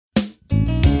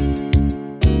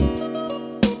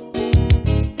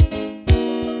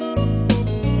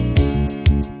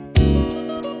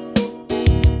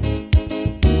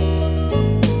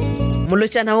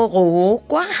molotšana o go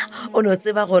kwa o no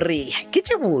tseba gore ke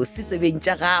tše bose tsebeng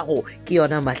tša gago ke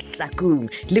yona mahlakong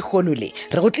le kgono le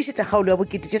re go tlišetša kgaolo ya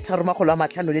bokete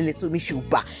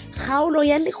 357 kgaolo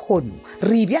ya lekgono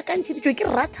re beakantšheditšwe ke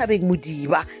Rathabeng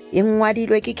Modiba e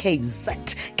ngwadilwe ke KZ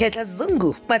Ketla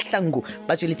Zungu Mahlangu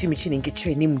ba tšweletše metšhineng ke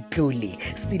Tšhweni Mtlole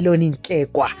Siloni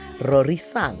Ntlekwa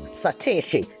Rorisang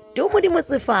Sathege Tumo di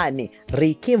Motsefane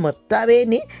Reiki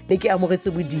Motabene le ke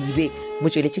amogetse Bodibe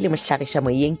motšweletši le mohlagiša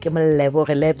moyeng ke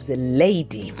Moleboge Lebs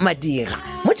Lady Madira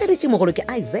motšweletši mogolo ke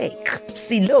Isaac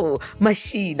Silo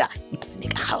Mashina ipsene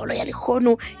ka kgaolo ya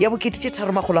lekgono ya bokete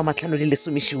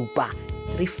 357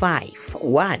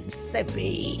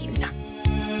 3517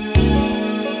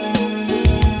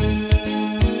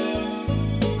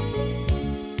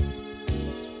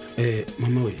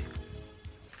 Mama we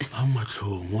a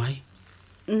matlhong why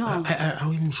no a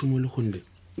we mošomo le gonne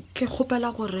ke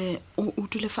kgopela gore o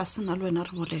dule fase na le wena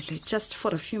re bolele just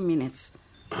for a few minutes.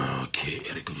 Okay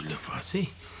re ke dule fase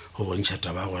go bontšha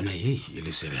taba gona e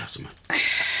le serious man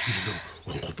dilo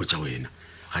o nkgopotša wena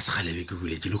ga se galebe ke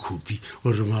buletše le khupi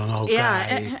o re mama o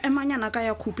kae emanyana ka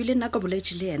ya khupi le nna ka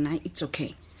boletše le yena it's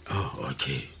okay. Oh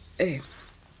okay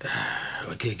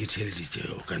okay ke theleditše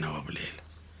o kana wa bolela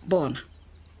bona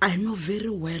I know very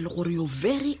well gore you're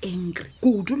very angry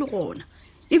kudu le gona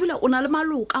ebile o na le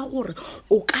maloka gore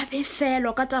o ka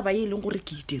befelwa ka taba e leng gore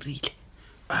ke itirile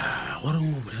gore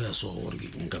mo bolela so gore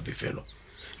nka befelwa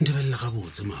ntebelela ga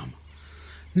botse mama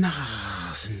nna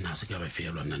ga se nna se ka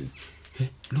befelwa nna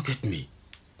look at me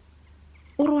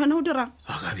o re wena o dira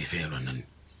ga befelwa nna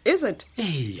is it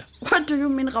yeah what do you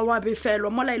mean ga wa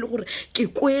befelwa mola ile gore ke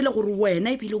kwele gore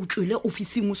wena ebile o tswile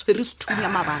ofising o swere sethunya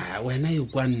mabana wena e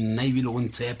kwa nna ebile o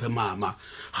ntshepe mama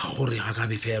ga gore ga ka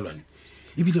befelwa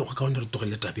ebile go ka ona re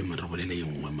togele tape man re bolele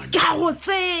engwe man ke go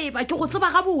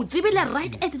tseba ga botse ebile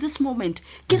right at this moment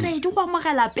ke ready go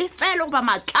amogela befelo go ba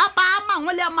matlapa a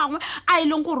mangwe le a mangwe a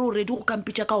ileng gore o ready go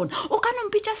kampitša ka ona o ka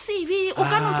nompitša CV o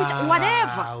ka nompitša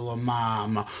whatever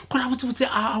mama gore a botsebotse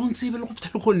a o ntsebele go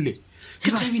fitha le kgonle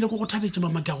ke thabile go go thabetse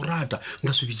mama ke a go rata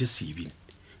nka se bitše CV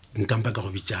nkampa ka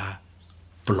go bitša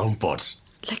blompot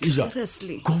like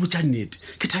seriously go botša nnete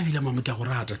ke thabile mama ke a go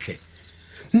rata tle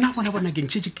nna bona ke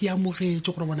ntšhetše ke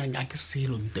amogetse gore bona nga ke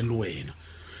selo nte le wena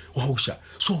wa hoša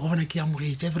so go bona ke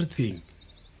amogetse everything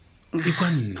e kwa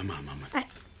nna mama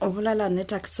o bolela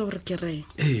nnete a ke tse gore ke reng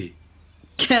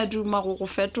ke a duma go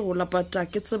fetola but a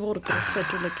ke tsebe gore ke go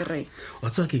fetole ke reng wa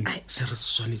tseba keng se re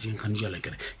swanetseng gane jala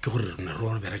kere ke gore rena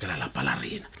re berekela lapa la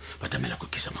rena ba tamela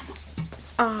go kisa mama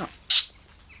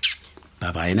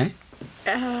bye ne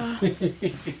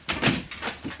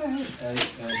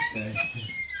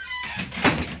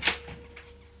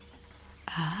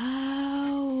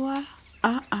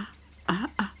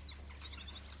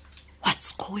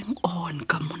what's going on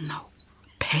come on now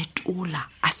phetola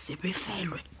a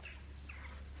sebefelwe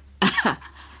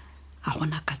a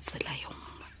gona ka tsela yo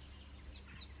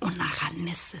o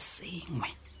nagane se sengwe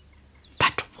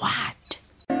but what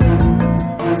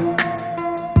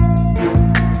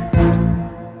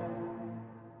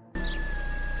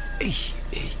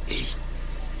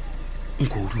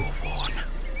nkolo o bona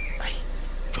ai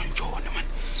Jonjon man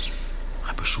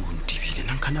gape sho o ntibile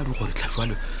nna nkana le gore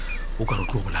tlhajwalo o ka re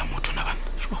tlo bola motho na bana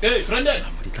Brandon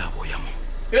mo di tla boya mo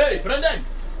Brandon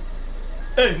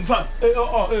mfana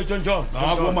Jonjon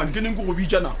go man ke neng go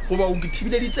bitša na go ba o ke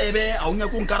thibile ditsebe a o nya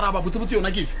go nkaraba botsebotse yona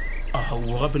ke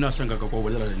o gape na senga ka go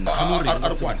bolela nna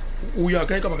o ya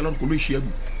kae ka baka la koloi shia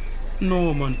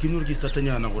no man ke no re ke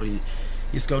startanyana gore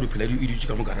iska o phela di dutse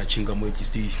ka mo garage ka mo ke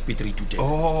Petri Tute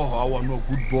I want no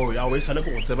good boy a o e sale go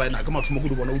tseba ena ka mathomo go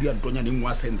di bona o di antonya neng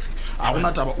wa sense a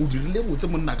gona taba o dirile botse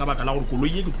monna ka baka la gore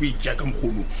koloi ye ke tlo e tšea ka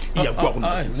mogolo e ya kwa go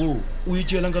nna o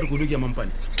itšelang ka re koloi ke ya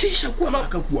Mampane ke isha kwa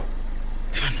ka kwa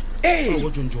o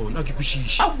Jonjon a ke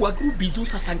kwishishi a bua ke o bitse o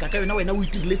sa sanka ka yona wena o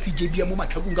itirile CJB ya mo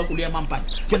matlhakong ka koloi ya Mampane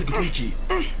jale ke tlo itšea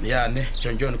ya ne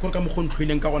Jonjon gore ka mogolo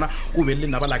tlhoileng ka gona o be le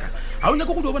nna balaka a o nya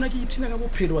go di bona ke ipsina ka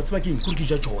bophelo wa tseba ke eng gore ke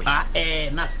ja joy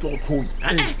na se go tlhoi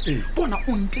bona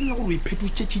o ntenne gore o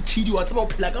iphetotše tšhidi wa tseba o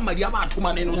phela ka madi a batho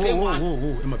maneno se wa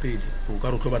emapedi o ka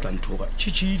re tlo batla nthoga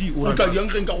tšhidi o tla diang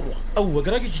reng ka go roga au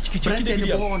ka ra ke tšhidi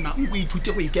le bona o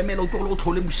ithute go ikemela o tlogole go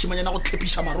tlhole moshimanyana go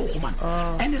tlhepiša marogo man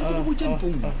ene re go botse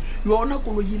ntong yona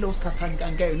koloi ile o sa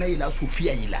sankang ka yona ile a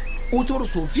Sofia ile o tse gore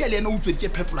Sofia le yena o tsweditše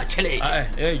phetola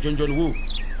tšhelete Jonjon wo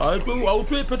a o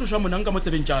tlo e phetoša monang ka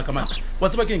motsebeng tša ka mana wa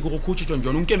tseba ke eng ke go coach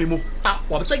Jonjon o nkeme mo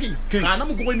wa botsa keng gana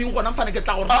mo go emeng gona mfane ke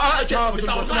tla gore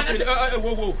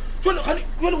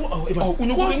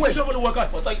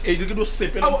ke do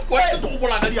sepela go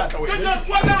bolana diatla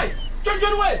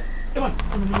Jonjon we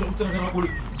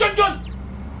Jonjon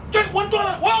Jonjon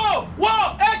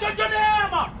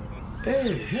ema.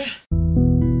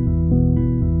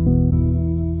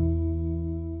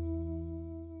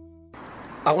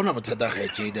 a gona bothata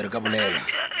gaetse di re ka bolela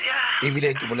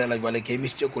ebile ke bolela jale ke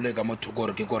emisitse koloi ka motho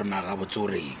gore ke kore na ga botse o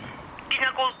reng ke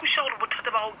nyaka go kuša gore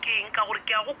bothata ba go keng ka gore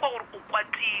ke a go kwa gore o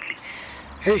kwatile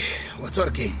hei wa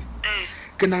tsore ke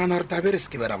ke nagana gore tabe re se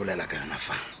ke be ra bolela ka yona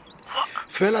fa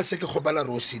fela se ke kgopela re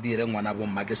o se dire ngwana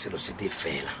bomma ke selo se te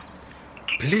fela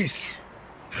please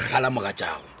gala moga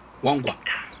tšago wankwa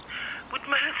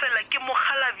botumane fela ke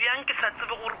mogala bjang ke sa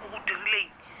tsebe gore o go dirileng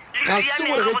ga se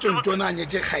gore ge Jonjon a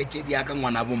nyetse kgaetsedi ya ka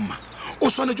ngwana bomma o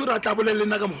swanetse gore a tla bolele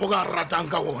nna ka mogo ka ratang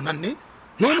ka gona nne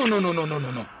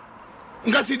no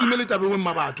nka se dumele tabengwe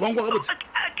mma batho wankwa ga botse a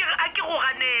ke go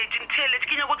ganetse ntheeletse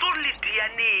ke nyako tse gore le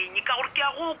dianeng ka gore ke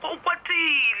a go o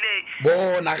kwatile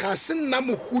bona ga se nna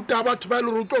mohuta a batho ba e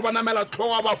le gore tlo ba namela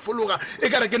tlhogo a ba fologa e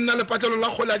kare ke nna lepatlelo la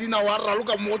kgole a dinao a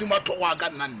raloka mo godimo a thogo a ka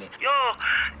nna nne yo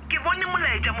ke bone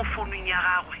molaetša mo founung ya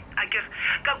gagwe a kere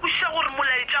ka kwešiša gore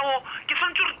molaetša o ke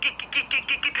tshwanetse gore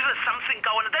ke dire something ka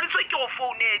ona that is why ke go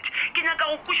founetse ke nyaka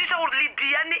go kwešiša gore le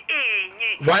diane enye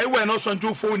why wena o swantse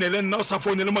o founele nna o sa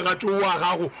founele mogate o wa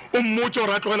gago o mmotse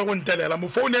gore a tlogele go ntelela mo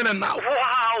founele nna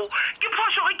wow ke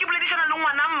phoso ge ke boledišana le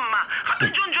ngwana mma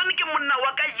gape Jonjon ke monna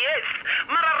wa ka yes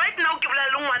mara right now ke bolela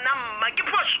le ngwana mma ke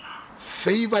phoso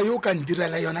favor yo ka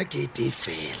ndirela yona ke ete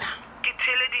fela ke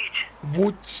theeleditše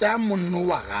botša monno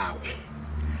wa gago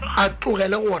a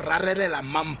tlogele go rarelela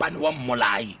Mampane wa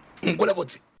mmolai nkole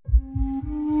botse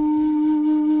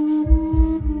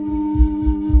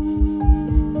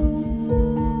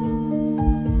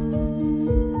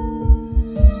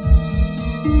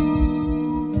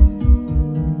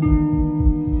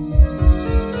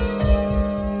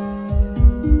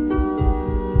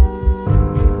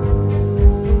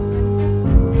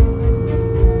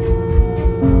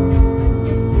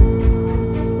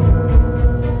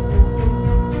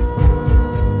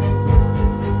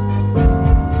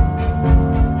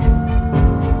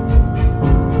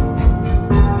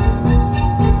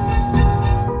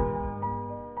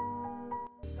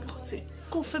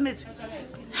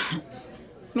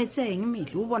metseng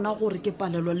mmele o bona gore ke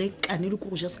palelwa le kane di ko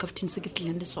go ja scaftine se ke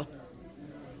tlileng le sone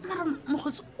mara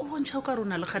mogotsi o bontšha o ka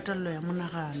rona le kgathalelo ya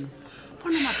monagano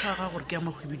bona matlho a ga gore ke ya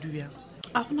mahwebidu bjang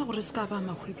a gona gore se ka ba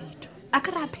mahwebidu a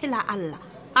ke re a phela a lla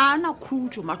a ana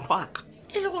khutso matlho aka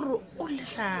e le gore o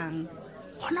letlang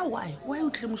gona why o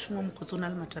tle mošomo wa mogotsi o na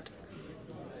le mathata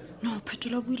no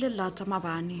phetola buile lata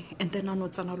mabane and then a no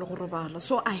tsana le go robala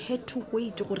so I had to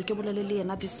wait gore ke bolele le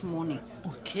yena this morning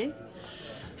okay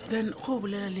then go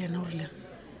bolela le yena gore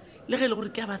le ge le gore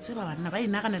ke a ba tseba banna ba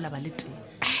inaganela ba le teng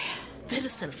very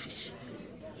selfish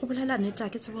go bolela neta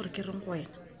ke tseba gore ke reng go wena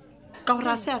ka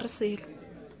gore a se a re selo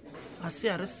a se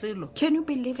a re selo can you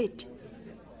believe it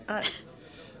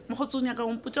mogotsi o nyaka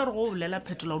o mpotsa gore go bolela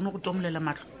phetola o ne go tomolela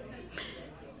matlho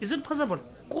is it possible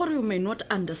gore you may not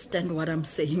understand what I'm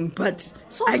saying but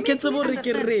so I ke tseba gore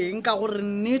ke reng ka gore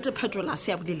nete phetola a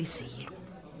se a bolele selo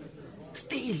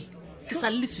still ke sa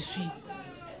le seswi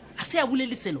a se a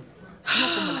bolele selo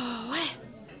we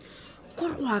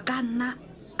gore wa ka nna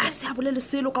a se a bolele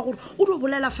selo ka gore o do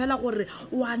bolela fela gore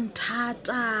wa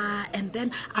nthata and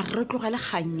then a re tlogele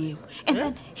kganyeo and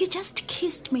then he just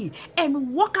kissed me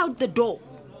and walk out the door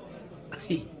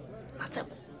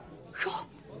Matseko,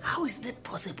 how is that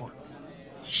possible?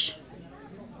 Shh.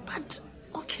 But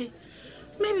okay,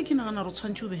 maybe ke nagana re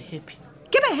tshwantse o be happy.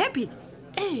 Ke be happy?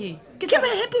 Ke be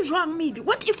happy jwang maybe?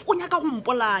 What if o nyaka go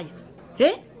mpolaya?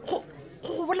 Go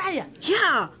bolaya?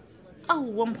 Yeah.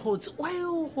 Wa mkhotsi, why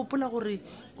o gopola gore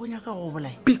o nyaka go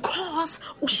bolaya? Because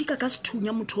o shika ka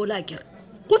sethunya motho ola kere.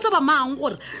 Go tsaba mang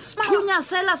gore sethunya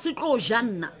sela se tlo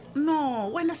janna. No,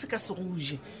 wena se ka se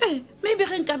goje. Maybe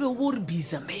ge nka be o bo re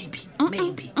bisa maybe.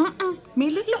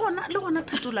 Mele le gona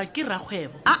phetola ke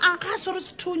ragwebo. Ga se re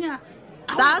sethunya.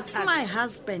 That's my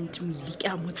husband Mele ke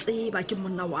a mo tseba ke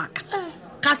monna wa ka.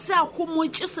 Ga se a go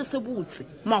motse se botse.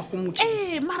 Ma go motse.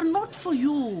 But not for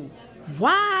you.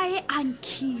 Why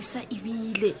ankisa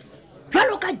ibile?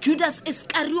 Bjalo ka Judas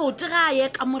Iscariot ga ye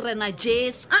ka morena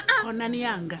Jesu. Gona ne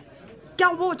yanga. Ke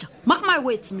a botsa, mark my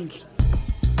words Mele.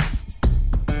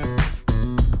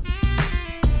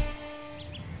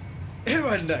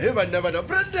 Bana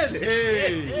Brandele.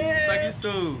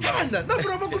 Sakisto. Bana, na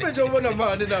bro makubeja ubona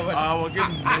mane na bana. Wa ke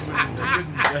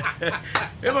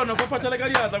nna. Bana go patela ka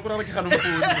diatla go ra ke gana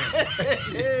mfodi.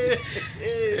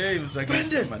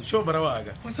 Sakisto man, sho bara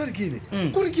waga. Wasari kine.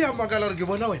 Kuri ke ya magala re ke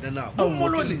bona wena na. O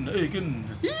molone. Ke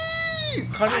nna.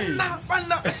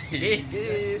 banna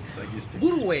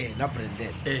buru wena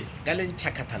Brandon ka le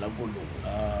ntšhakathala koloi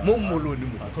mo molone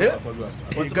mo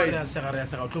ya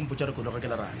sega tlo mpotsa re koloi ke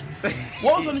la rata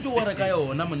wa o tshwanetse wa re ka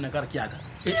yona monna ka re ke yaka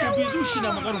e bizi o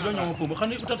shina mo ka re jwanya mo pomo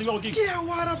gane o tata go ke ya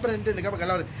wara Brandon ka baka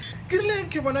la gore ke rile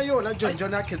ke bona yona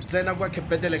Jonjon a ke tsena kwa ke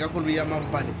petele ka koloi ya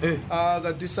Mampane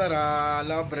ga disara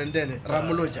la Brandon ra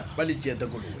moloja ba le jeta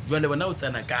koloi jwale bona o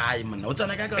tsena kae monna o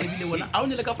tsena kae ka bile bona a o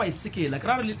ne le ka bicycle ka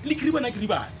ra le kriba na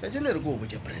kriba ya jene re go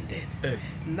botse Brandon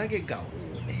nna ke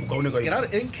kaone ke ra re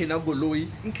enkena koloi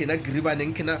enkena gribane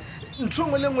enkena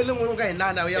ntshongwe le ngwe o ka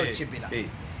enana ya o tshepela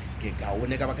ke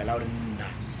kaone ka baka la gore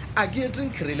nna a ke etse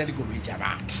nkirela dikoloi tša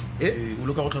batho o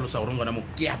loka go tlhalosa gore ngwana mo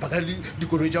ke apa ka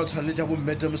dikoloi tša o tshwane tša bo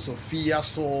Madam Sophia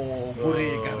so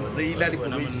gore ka reila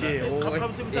dikoloi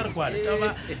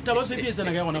taba Sophia e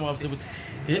tsena ka gona mo gabotsebotse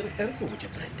re ko botse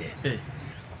Brandon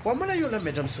wa mona yona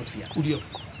Madam Sophia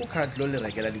o khatlo le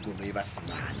rekela dikoloi ba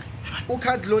simana o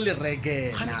khatlo le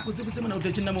rekela botsebotse mona o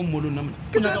tletse nna mo mmolong nna mona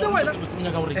ke tata wena o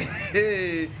nyaka gore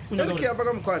re ke apa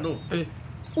ka mokgwano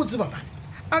o tseba mane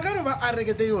a ka re ba a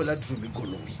rekete yola drumi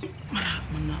koloi mara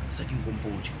monna sa ke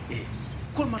nkompotse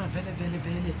kore mara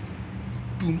vele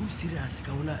tumo serious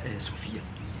ka ola Sophia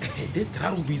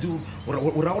ra go busy o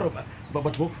ra gore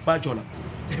batho ba jola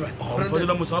o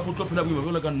fodela mosa wa potlo phela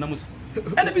boima ka nna mose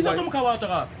ene bisa tlo mokawata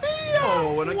gape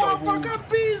wa baka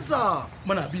pizza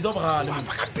mona bisa o bagale wa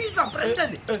baka pizza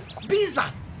Brandon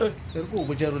pizza re ko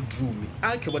botse re drumi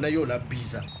a ke bona yola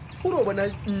pizza o re bona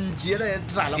njela ya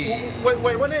tsala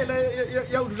wa bona ela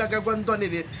ya o dula ka kwa ntwane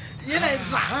le ela ya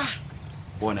tsala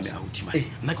bona le auti man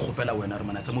nna ke gopela wena re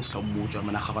mana tsa mo fitla mo jwa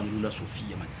mana ga bana lula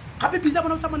Sophia man gape bisa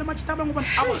bona sa mona matšhita bangwe bona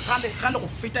a gale go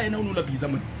feta ena o nula bisa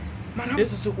mona mara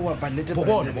se se o wa banete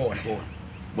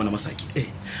bona mosaki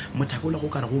mothakola go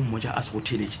kana go mmoja a se go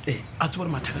theletse a tse gore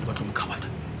mathaka le batlo mokhabata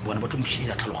bona batlo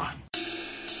mšhila tlhaloganya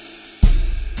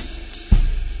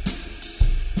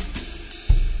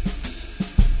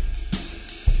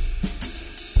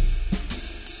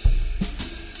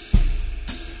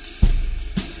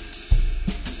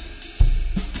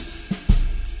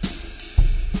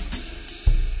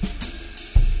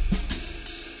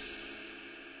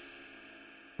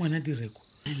ngwana direko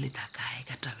le leta kae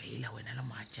ka tabeila wena le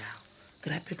moajao ke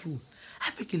ra petro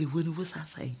ape ke le bone bo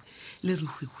sasae le re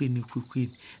hwekhweni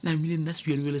na mile nna se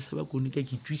yele se ba kone ka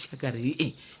ke tšwisha ka re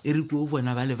e re go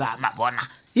bona ba le ba ma bona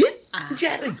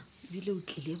jere bile o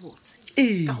tlile botse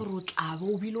ka gore o tla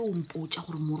bo bile o mpotsa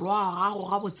gore morwa ga go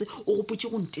ga botse o go potse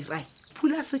go ntirai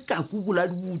phula se ka kubola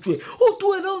di butswe o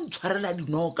tuela o ntshwarela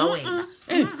dinoka wena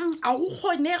a go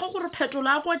kgonege gore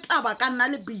phetola go taba ka nna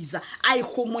le bisa a e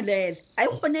gomolele a e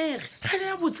kgonege gane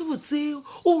ya botsebotse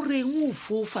o reng o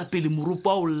fofa pele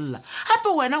moropa o lla gape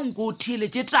wena nko o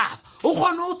thieletse taba o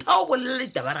kgone o tha o bolele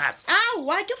tabarase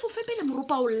wa ke fofe pele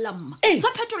moropa o lla mma sa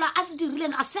phetola a se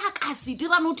dirileng a se a ka se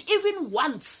dira not even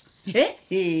once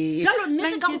jalo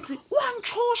nnete ka wa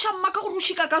ntšhoša mma ka gore o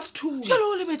šika ka sethulo jalo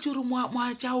o lebetse gore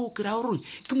moaja o kry-a gore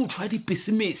ke motho wa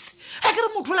dipesemese a kere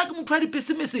motho ola ke motho wa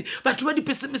dipesemese batho ba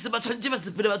dipesemese ba tshwanetse ba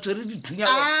sepele ba tshwere dithunya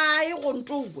ai go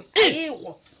ntowe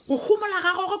ego go humola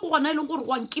ga gagwe ke gona e leng gore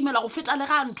go nkimela go feta le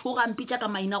ga ntho ga mpitša ka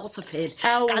maina go se fele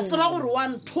ka tseba gore wa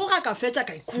nthoga ka fetša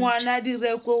ka ikhutša ngwana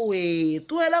direko we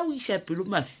tuela o iša pelo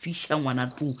mafiša ngwana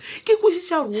tu ke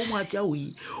kwešiša gore o moatša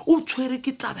oe o tshwere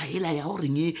ke taba hela ya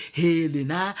goreng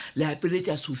lena le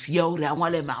apeletša Sophia gore a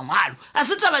ngwale mangwalo a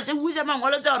se taba tše buja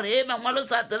mangwalo tša gore mangwalo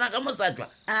sa tsena ka mosatšwa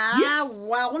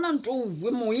wa gona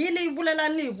ntowe moele e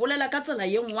bolelang le e bolela ka tsela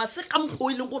ye ngwe se ka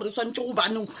mokgwa e leng gore e swantse go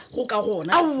baneng go ka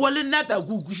gona aowa le nna ka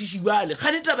kukwešišibale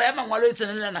gane taba ya mangwalo e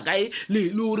tsenelelana kae le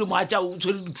gore moatša o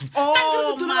tshwere dithu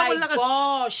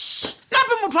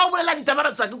nape motho wa bolela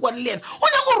ditabara tsake kwane le ena o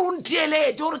nyaka gore o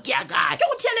ntheeletse gore ke ya kae ke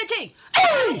go theeletseng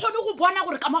kgone go bona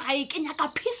gore ka mo gae ke nyaka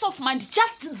peace of mind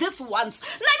just this once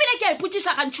nna bile ke a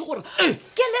ipotšiša gantšhi gore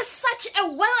ke le such a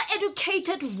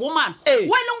well-educated woman o e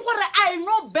leng gore I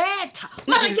know better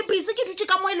mara ke busy ke dutse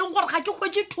ka mo e leng gore ga ke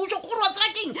hwetse thuso gore wa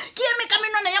tseba keng ke eme ka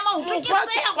menwana ya maoto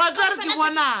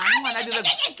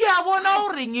ke a bona o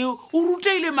reng o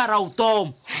ruteile mara o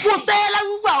tomo botela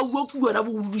bouo ke bona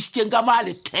bo rudišitšeng ka maa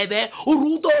lethebe o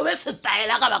ruto o be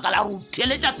setaela ka baka la go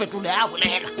theletša petolo ya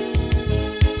bolela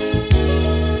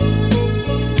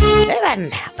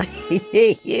banna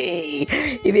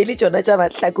e be le tsona tša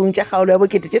mahlakong tša kgaolo ya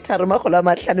bokete tše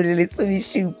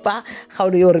 357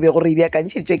 kgaolo yo re be gore e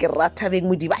beakantšheditšwe ke Rathabeng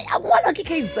Modiba ya ngwalwa ke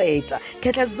Kaizeta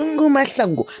Ketla Zungu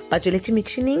Mahlangu ba tsweletše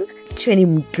metšhining Tšhweni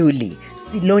Mtluli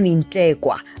Siloni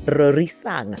Ntlekwa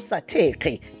rorisang sa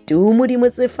thekge tumodimo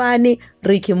tsefane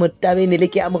re ke motabene le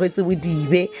ke amogetse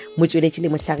bodibe motsweletši le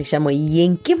mohlagiša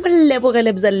moyeng ke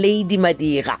molebogele bza lady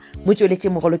madira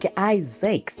motsweletši mogolo ke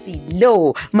Isaac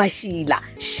Silo Mashila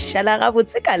šala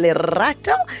gabotse ka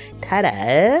lerato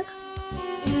tada